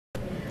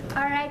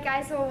Alright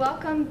guys, well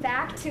welcome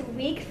back to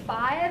week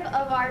 5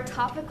 of our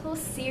topical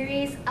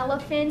series,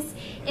 Elephants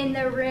in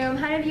the Room.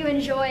 How many of you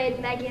enjoyed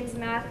Megan's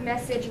math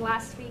message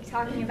last week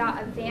talking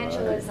about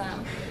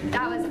evangelism?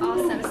 That was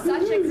awesome.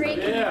 Such a great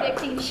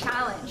convicting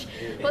challenge.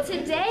 Well,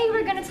 today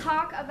we're going to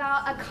talk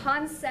about a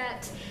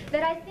concept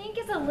that I think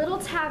is a little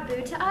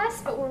taboo to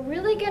us, but we're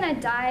really going to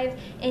dive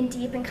in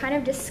deep and kind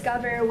of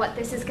discover what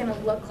this is going to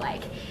look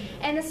like.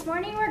 And this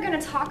morning we're going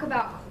to talk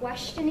about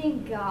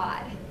questioning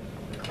God.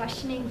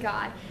 Questioning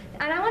God.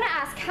 And I want to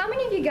ask, how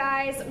many of you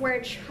guys were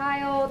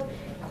child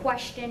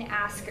question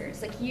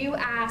askers? Like you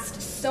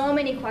asked so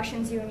many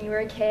questions when you were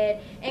a kid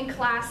in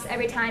class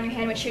every time your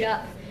hand would shoot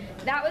up.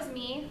 That was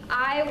me.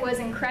 I was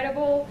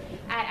incredible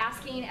at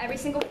asking every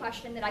single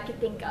question that I could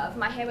think of.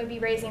 My hand would be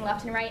raising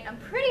left and right. I'm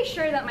pretty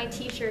sure that my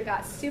teacher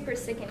got super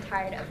sick and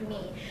tired of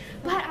me.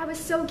 But I was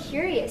so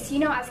curious. You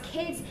know, as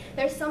kids,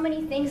 there's so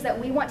many things that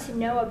we want to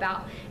know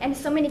about and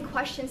so many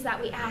questions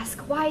that we ask.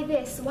 Why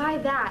this? Why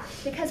that?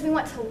 Because we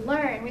want to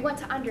learn. We want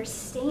to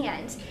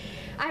understand.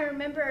 I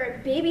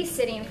remember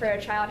babysitting for a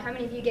child. How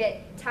many of you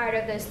get tired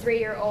of those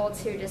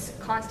 3-year-olds who just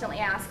constantly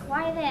ask,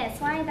 why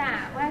this, why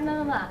that, why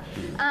blah, blah,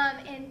 blah?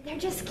 And they're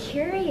just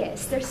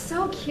curious. They're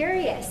so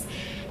curious.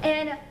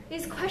 And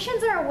these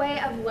questions are a way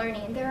of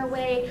learning. They're a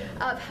way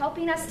of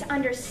helping us to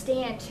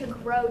understand, to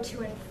grow,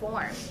 to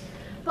inform.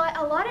 But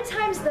a lot of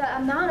times the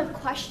amount of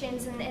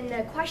questions and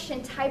the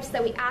question types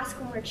that we ask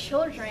when we're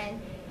children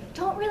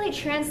don't really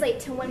translate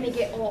to when we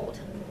get old.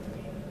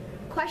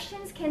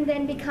 Questions can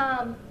then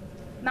become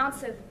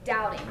amounts of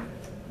doubting,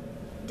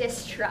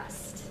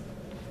 distrust,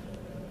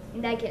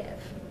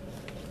 negative.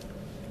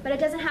 But it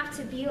doesn't have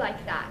to be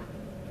like that.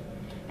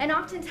 And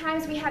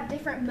oftentimes we have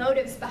different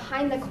motives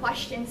behind the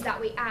questions that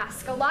we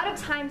ask. A lot of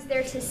times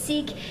they're to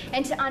seek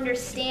and to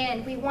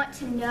understand. We want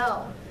to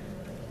know.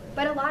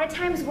 But a lot of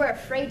times we're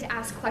afraid to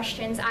ask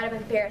questions out of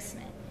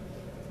embarrassment,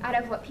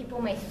 out of what people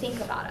may think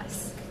about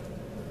us.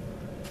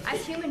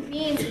 As human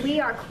beings, we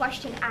are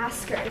question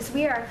askers.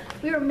 We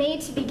were made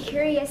to be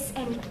curious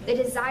and the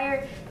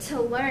desire to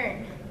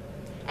learn.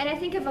 And I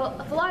think if a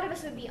lot of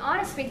us would be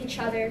honest with each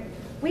other,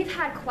 we've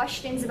had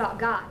questions about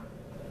God.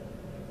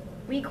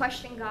 We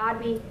question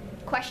God. We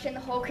question the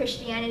whole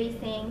Christianity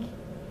thing.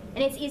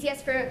 And it's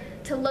easiest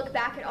to look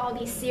back at all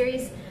these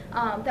series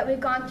that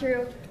we've gone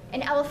through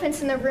and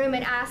elephants in the room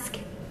and ask,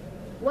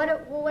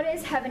 what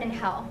is heaven and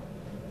hell?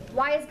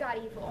 Why is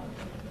God evil?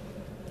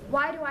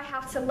 Why do I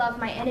have to love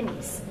my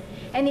enemies?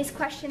 And these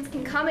questions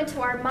can come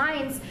into our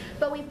minds,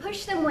 but we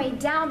push them way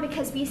down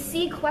because we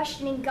see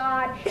questioning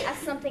God as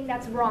something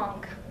that's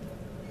wrong.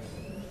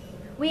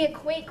 We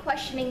equate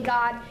questioning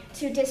God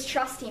to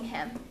distrusting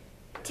Him,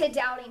 to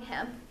doubting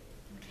Him.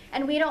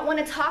 And we don't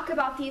want to talk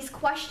about these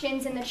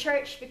questions in the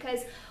church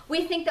because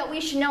we think that we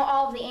should know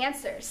all of the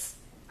answers.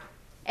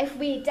 If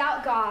we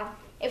doubt God,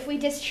 if we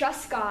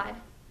distrust God,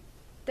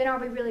 then are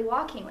we really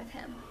walking with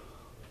Him?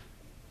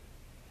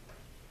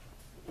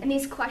 And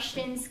these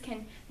questions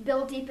can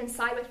build deep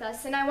inside with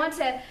us. And I want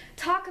to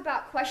talk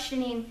about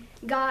questioning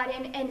God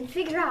and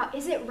figure out,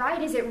 is it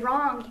right, is it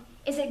wrong,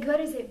 is it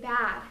good, is it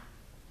bad?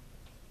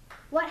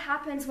 What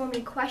happens when we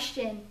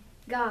question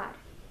God?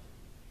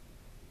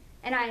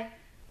 And I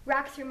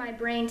rack through my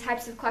brain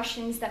types of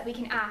questions that we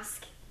can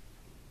ask.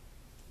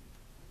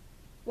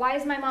 Why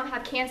does my mom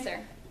have cancer,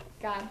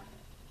 God?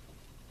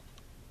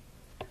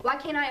 Why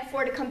can't I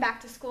afford to come back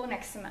to school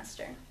next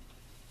semester?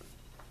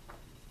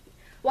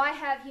 Why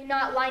have you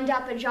not lined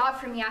up a job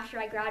for me after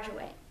I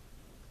graduate?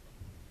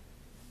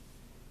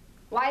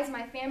 Why is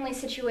my family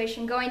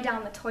situation going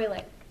down the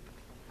toilet?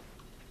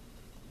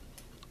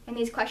 And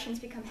these questions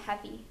become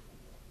heavy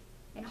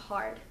and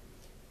hard.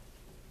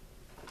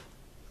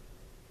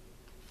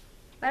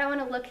 But I want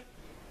to look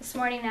this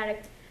morning at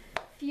a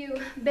few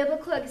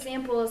biblical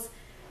examples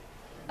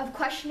of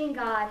questioning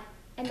God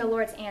and the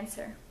Lord's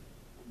answer.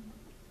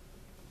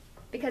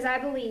 Because I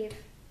believe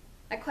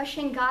that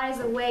questioning God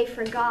is a way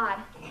for God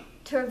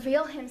to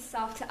reveal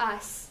Himself to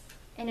us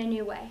in a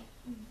new way.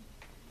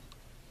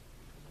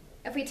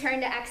 If we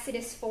turn to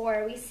Exodus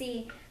 4, we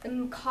see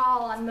the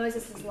call on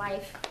Moses'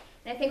 life.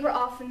 And I think we're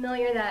all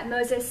familiar that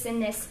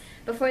Moses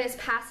before this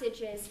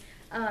passage is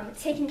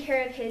taking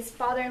care of his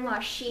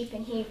father-in-law's sheep,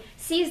 and he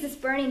sees this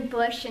burning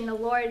bush, and the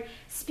Lord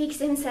speaks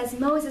to him and says,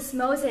 Moses,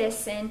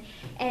 Moses,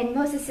 and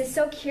Moses is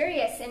so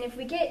curious. And if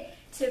we get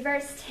to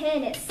verse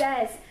 10, it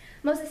says,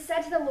 Moses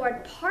said to the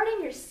Lord,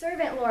 pardon your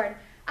servant, Lord.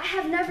 I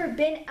have never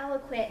been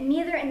eloquent,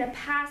 neither in the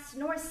past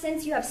nor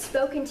since you have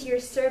spoken to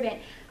your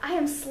servant. I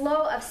am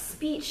slow of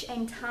speech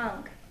and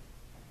tongue.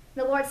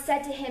 The Lord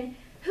said to him,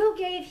 who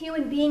gave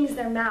human beings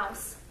their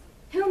mouths?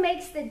 Who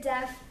makes the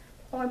deaf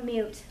or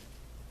mute?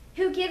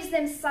 Who gives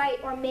them sight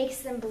or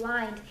makes them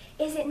blind?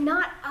 Is it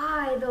not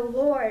I, the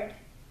Lord?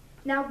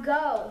 Now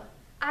go,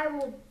 I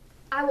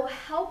will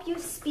help you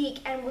speak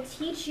and will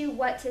teach you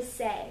what to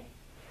say.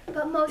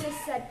 But Moses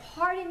said,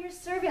 pardon your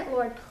servant,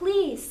 Lord,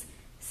 please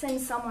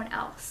send someone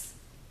else.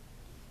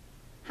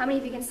 How many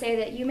of you can say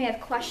that you may have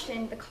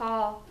questioned the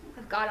call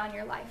of God on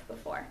your life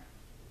before?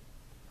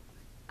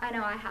 I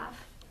know I have.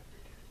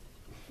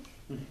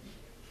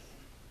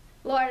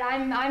 Lord,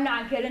 I'm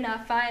not good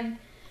enough. I'm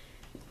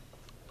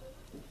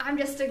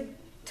just a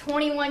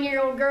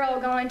 21-year-old girl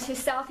going to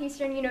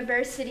Southeastern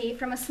University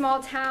from a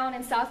small town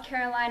in South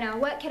Carolina.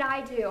 What could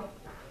I do?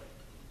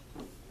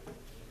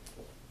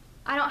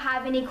 I don't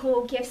have any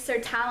cool gifts or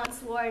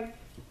talents, Lord.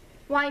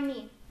 Why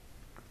me?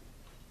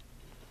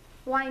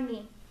 Why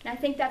me? And I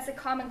think that's a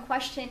common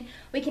question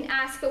we can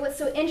ask. But what's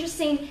so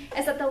interesting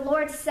is that the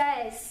Lord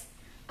says,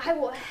 I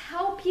will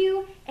help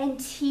you and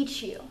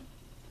teach you.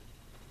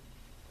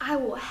 I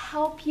will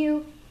help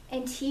you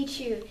and teach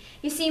you.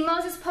 You see,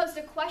 Moses posed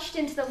a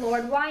question to the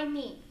Lord. Why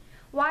me?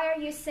 Why are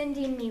you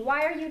sending me?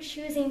 Why are you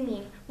choosing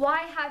me? Why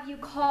have you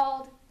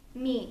called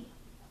me?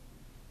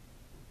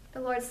 The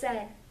Lord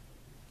said,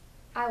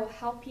 I will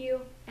help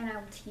you and I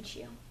will teach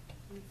you.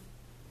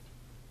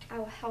 I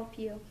will help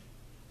you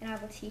and I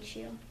will teach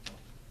you.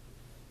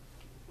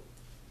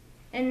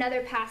 In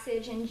another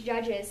passage in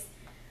Judges,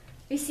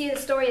 we see the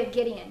story of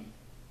Gideon.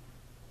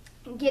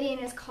 Gideon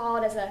is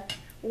called as a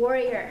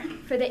warrior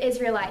for the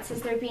Israelites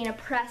as they're being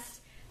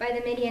oppressed by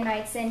the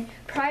Midianites. And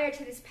prior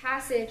to this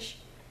passage,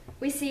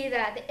 we see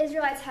that the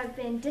Israelites have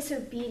been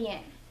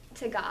disobedient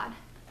to God.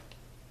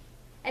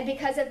 And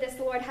because of this,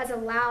 the Lord has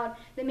allowed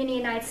the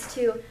Midianites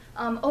to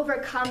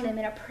overcome them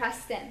and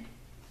oppress them.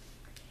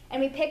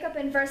 And we pick up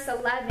in verse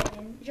 11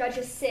 in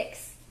Judges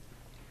 6,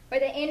 where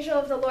the angel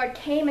of the Lord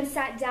came and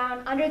sat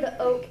down under the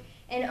oak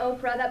in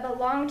Ophrah that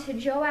belonged to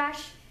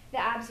Joash the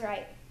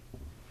Abzrite,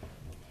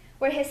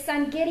 where his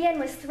son Gideon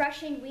was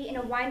threshing wheat in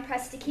a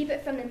winepress to keep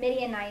it from the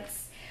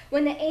Midianites.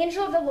 When the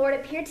angel of the Lord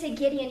appeared to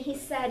Gideon, he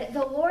said,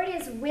 "The Lord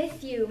is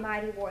with you,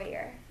 mighty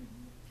warrior."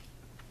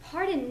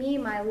 "Pardon me,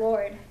 my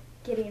Lord,"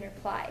 Gideon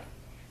replied,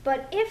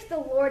 "but if the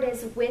Lord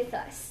is with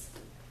us,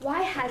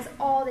 why has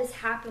all this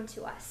happened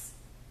to us?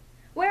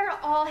 Where are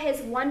all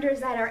his wonders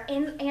that our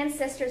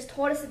ancestors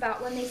told us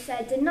about when they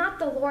said, 'Did not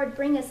the Lord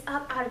bring us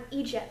up out of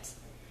Egypt?'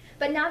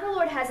 But now the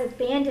Lord has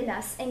abandoned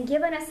us and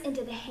given us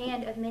into the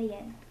hand of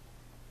Midian."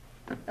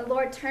 The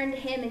Lord turned to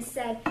him and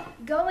said,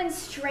 "Go in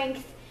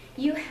strength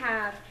you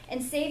have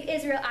and save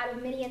Israel out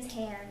of Midian's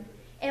hand.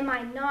 Am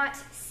I not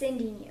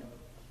sending you?"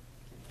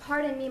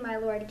 "Pardon me, my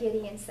Lord,"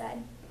 Gideon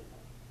said,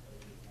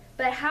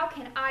 "but how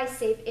can I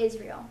save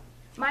Israel?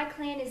 My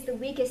clan is the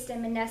weakest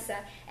in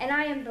Manasseh, and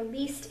I am the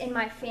least in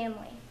my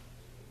family."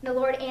 The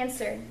Lord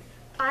answered,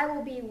 "I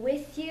will be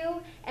with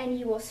you, and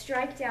you will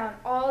strike down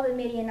all the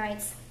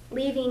Midianites,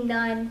 leaving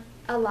none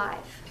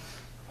alive."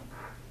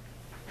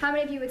 How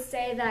many of you would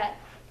say that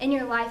in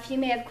your life you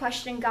may have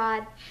questioned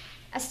God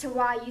as to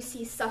why you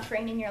see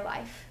suffering in your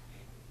life?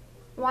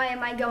 Why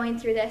am I going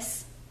through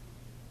this?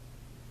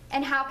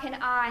 And how can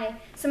I,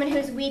 someone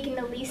who's weak in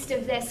the least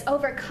of this,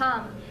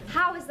 overcome?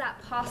 How is that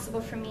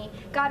possible for me?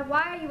 God,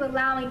 why are you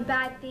allowing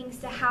bad things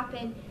to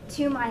happen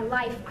to my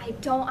life? I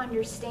don't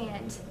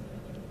understand.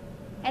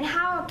 And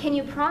how can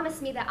you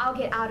promise me that I'll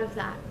get out of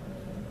that?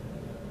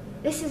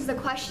 This is the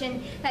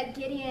question that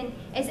Gideon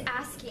is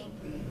asking.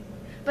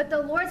 But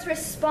the Lord's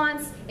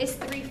response is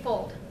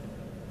threefold.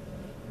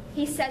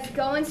 He says,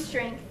 "Go in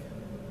strength.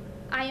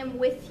 I am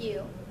with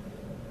you.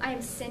 I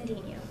am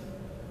sending you."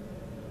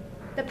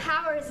 The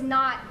power is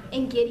not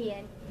in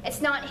Gideon.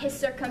 It's not his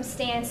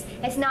circumstance.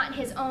 It's not in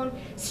his own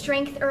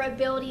strength or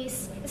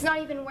abilities. It's not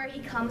even where he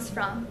comes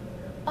from.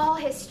 All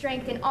his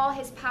strength and all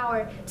his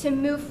power to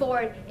move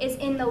forward is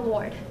in the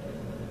Lord.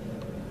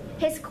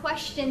 His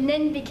question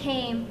then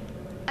became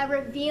a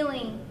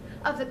revealing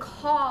of the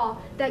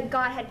call that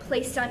God had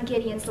placed on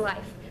Gideon's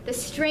life. The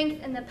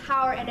strength and the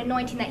power and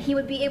anointing that he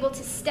would be able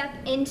to step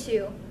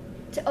into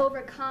to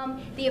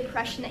overcome the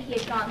oppression that he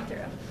had gone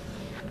through.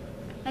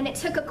 And it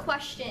took a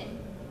question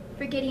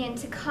for Gideon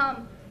to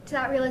come to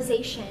that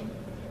realization.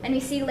 And we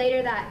see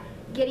later that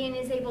Gideon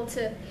is able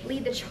to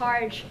lead the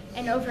charge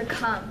and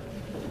overcome.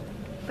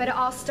 But it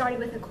all started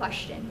with a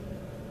question.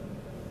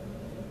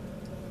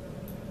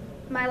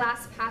 My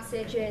last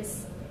passage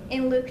is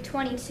in Luke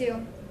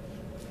 22,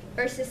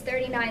 verses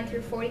 39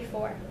 through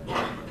 44.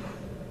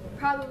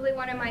 Probably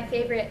one of my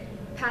favorite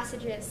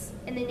passages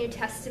in the New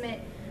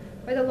Testament,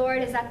 where the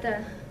Lord is at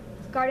the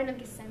Garden of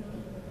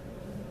Gethsemane.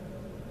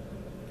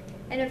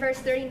 And in verse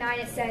 39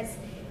 it says,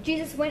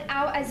 "Jesus went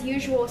out as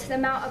usual to the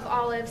Mount of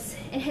Olives,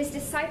 and his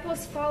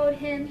disciples followed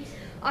him.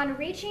 On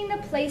reaching the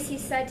place, he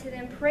said to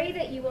them, 'Pray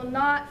that you will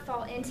not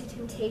fall into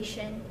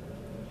temptation.'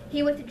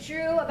 He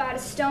withdrew about a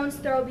stone's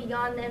throw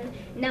beyond them,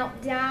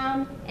 knelt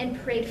down,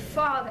 and prayed,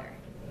 'Father,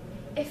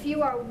 if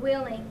you are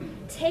willing,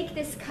 take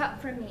this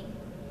cup from me.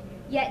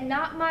 Yet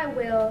not my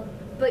will,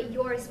 but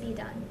yours be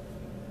done.'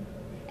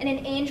 And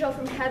an angel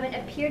from heaven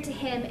appeared to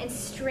him and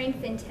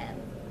strengthened him.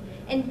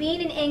 And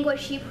being in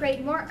anguish, he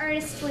prayed more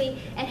earnestly,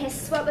 and his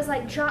sweat was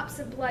like drops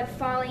of blood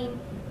falling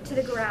to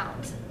the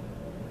ground."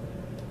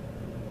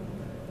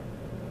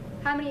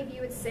 How many of you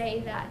would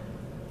say that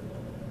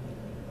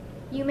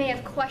you may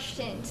have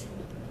questioned,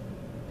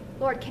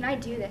 "Lord, can I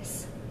do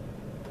this?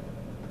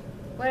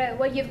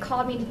 What you've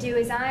called me to do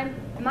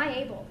am I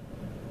able?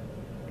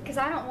 Because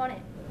I don't want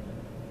it.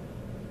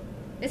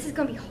 This is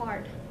going to be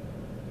hard.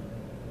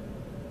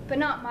 But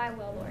not my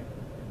will, Lord,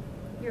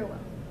 your will."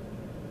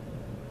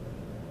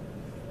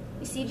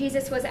 You see,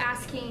 Jesus was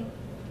asking,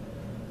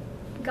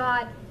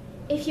 God,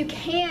 if you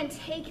can,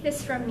 take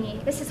this from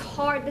me. This is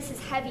hard. This is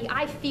heavy.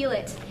 I feel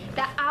it.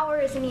 That hour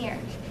is near.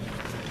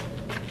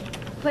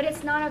 But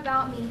it's not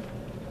about me.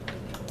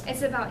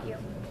 It's about you.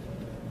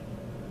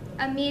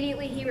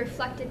 Immediately, he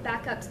reflected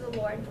back up to the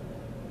Lord.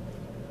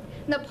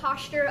 The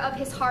posture of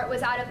his heart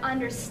was out of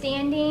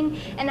understanding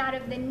and out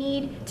of the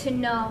need to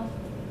know.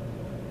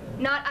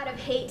 Not out of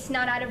hate,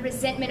 not out of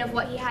resentment of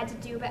what he had to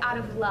do, but out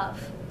of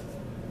love.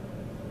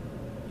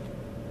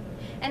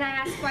 And I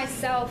asked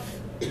myself,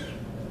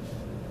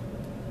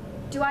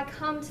 do I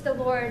come to the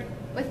Lord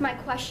with my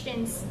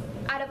questions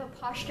out of a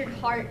postured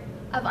heart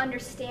of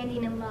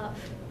understanding and love?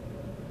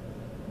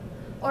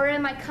 Or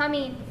am I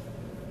coming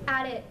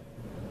at it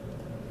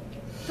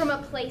from a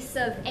place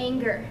of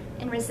anger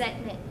and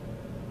resentment?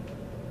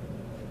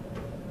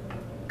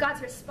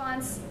 God's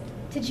response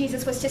to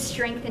Jesus was to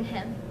strengthen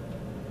him.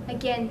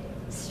 Again,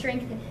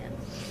 strengthen him.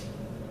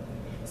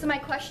 So my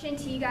question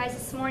to you guys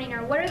this morning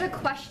are, what are the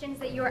questions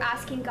that you are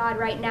asking God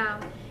right now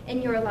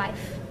in your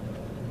life?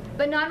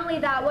 But not only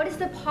that, what is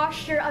the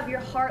posture of your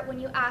heart when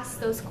you ask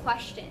those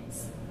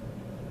questions?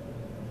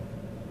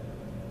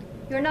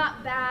 You're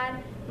not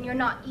bad and you're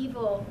not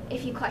evil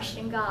if you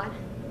question God.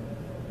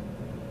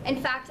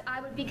 In fact,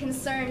 I would be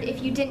concerned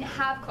if you didn't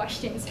have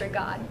questions for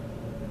God,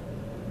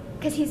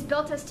 because he's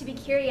built us to be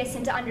curious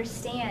and to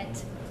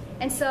understand.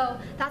 And so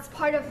that's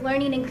part of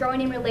learning and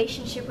growing in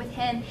relationship with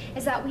him,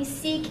 is that we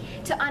seek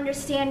to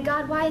understand,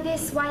 God, why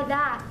this, why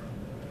that?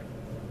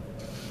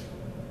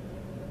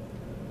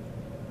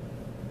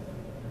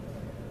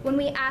 When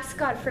we ask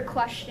God for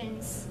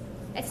questions,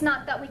 it's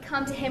not that we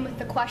come to him with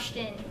the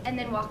question and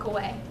then walk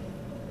away.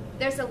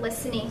 There's a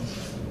listening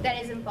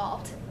that is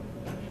involved.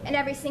 And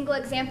every single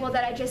example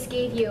that I just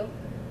gave you,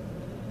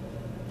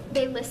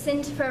 they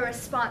listened for a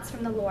response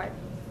from the Lord.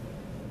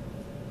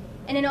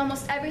 And in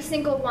almost every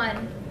single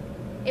one,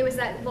 it was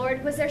that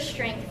Lord was their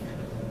strength,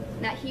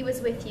 and that he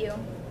was with you,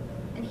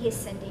 and he is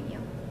sending you.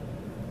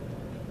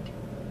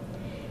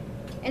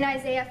 In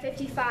Isaiah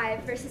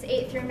 55, verses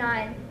 8 through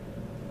 9,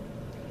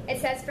 it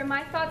says, "For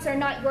my thoughts are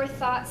not your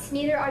thoughts,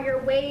 neither are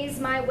your ways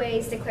my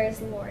ways, declares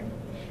the Lord.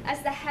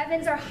 As the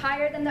heavens are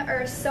higher than the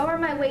earth, so are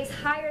my ways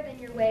higher than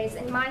your ways,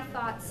 and my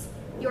thoughts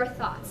your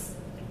thoughts."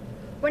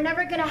 We're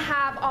never going to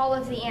have all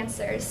of the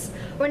answers.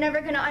 We're never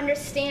going to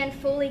understand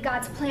fully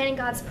God's plan and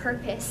God's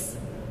purpose.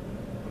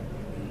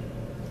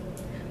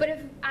 But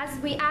as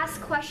we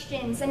ask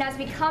questions and as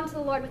we come to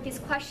the Lord with these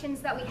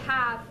questions that we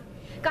have,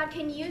 God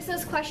can use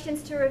those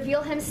questions to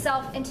reveal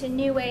himself into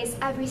new ways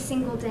every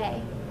single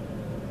day.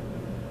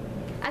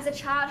 As a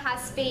child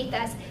has faith,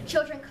 as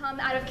children come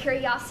out of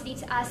curiosity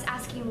to us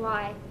asking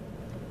why,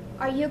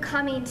 are you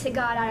coming to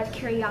God out of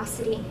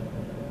curiosity?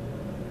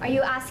 Are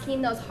you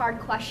asking those hard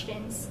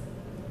questions?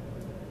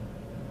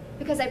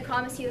 Because I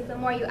promise you that the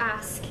more you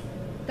ask,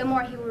 the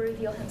more he will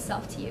reveal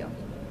himself to you.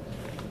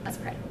 Let's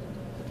pray.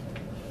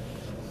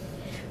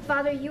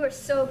 Father, you are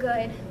so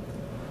good.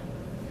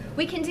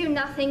 We can do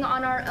nothing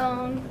on our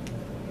own,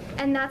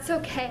 and that's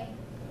okay,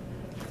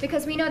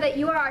 because we know that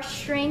you are our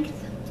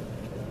strength,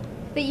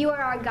 that you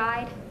are our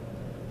guide.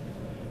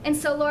 And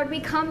so, Lord, we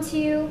come to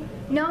you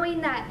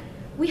knowing that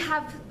we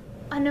have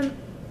an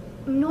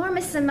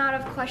enormous amount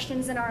of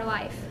questions in our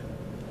life.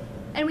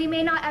 And we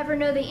may not ever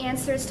know the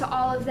answers to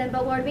all of them,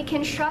 but Lord, we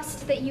can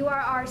trust that you are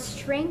our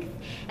strength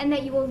and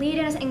that you will lead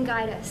us and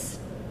guide us.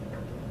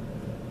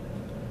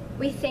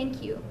 We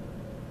thank you.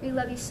 We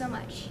love you so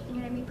much. In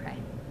your name we pray.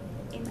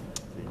 Amen.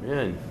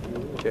 Amen.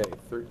 Okay,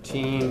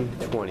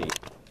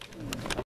 13:20.